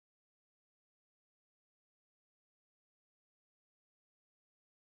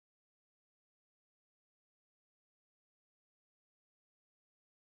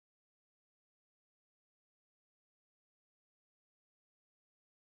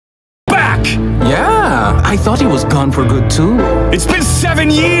back? Yeah, I thought he was gone for good too. It's been 7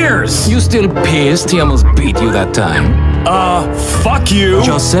 years! You still pissed he almost beat you that time? Fuck you!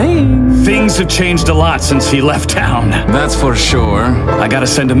 Just saying. Things have changed a lot since he left town. That's for sure. I gotta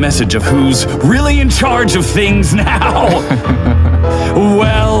send a message of who's really in charge of things now.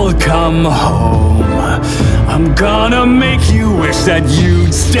 Welcome home. I'm gonna make you wish that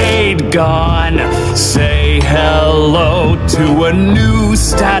you'd stayed gone. Say hello to a new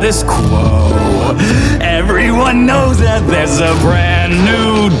status quo. Everyone knows that there's a brand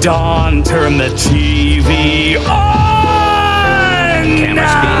new dawn. Turn the TV on! Camera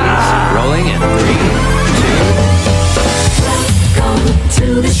speeds rolling in 3, 2. Welcome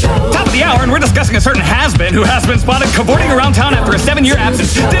to the show. Top of the hour, and we're discussing a certain Hazbin who has been spotted cavorting around town after a 7-year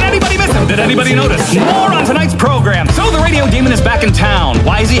absence. Did anybody miss him? Did anybody notice? More on tonight's program. So the radio demon is back in town.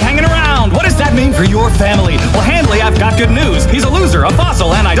 Why is he hanging around? What does that mean for your family? Well, Handley, I've got good news. He's a loser, a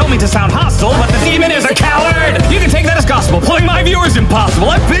fossil, and I don't mean to sound hostile, but the demon is a coward. You can take that as gospel. Pulling my viewers impossible.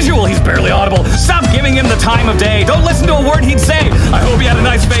 I'm visual. He's barely audible. Stop giving him the time of day. Don't listen to a word he'd say. I hope he had a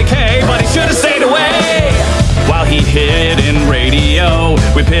nice vacay, but he should have stayed away. While he hid in radio,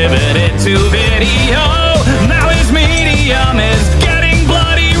 we pivoted to video. Now his medium is getting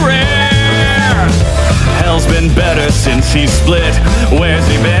bloody rare. Hell's been better since he split. Where's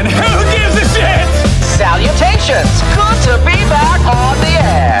he been? Who gives a shit? Salutations! Good to be back on the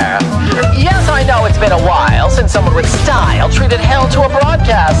air. Yes, I know it's been a while since someone with style treated hell to a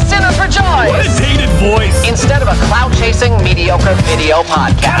broadcast. Sinners rejoice! What a dated voice! Instead of a clout-chasing, mediocre video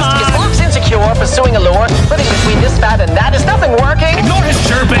podcast, is Fox insecure, pursuing a lure, living between this fat and that? Is nothing working? Ignore his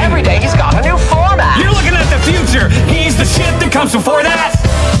chirping! Every day he's got a new format. You're looking at the future! He's the shit that comes before that!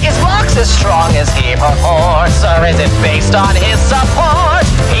 Is Fox as strong as he purports, or is it based on his support?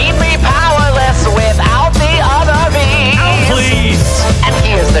 He'd be powerless without the other bees. Oh, please! And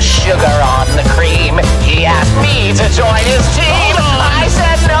here's the sugar on the cream. He asked me to join his team. I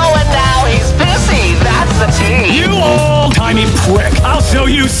said no, and now he's pissy. That's the team. You old-timey prick! I'll show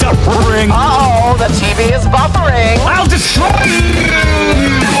you suffering! Uh-oh, the TV is buffering. I'll destroy you!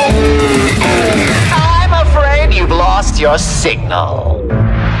 I'm afraid you've lost your signal.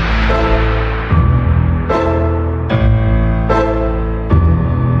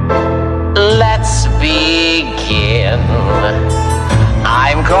 Let's begin.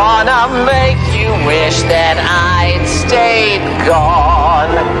 I'm gonna make you wish that I'd stayed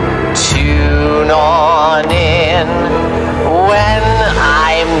gone. Tune on in when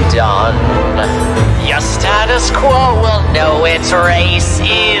I'm done. Your status quo will know its race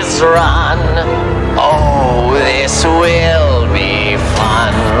is run. Oh, this will be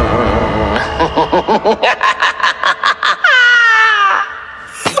fun.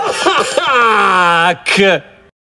 Fuck!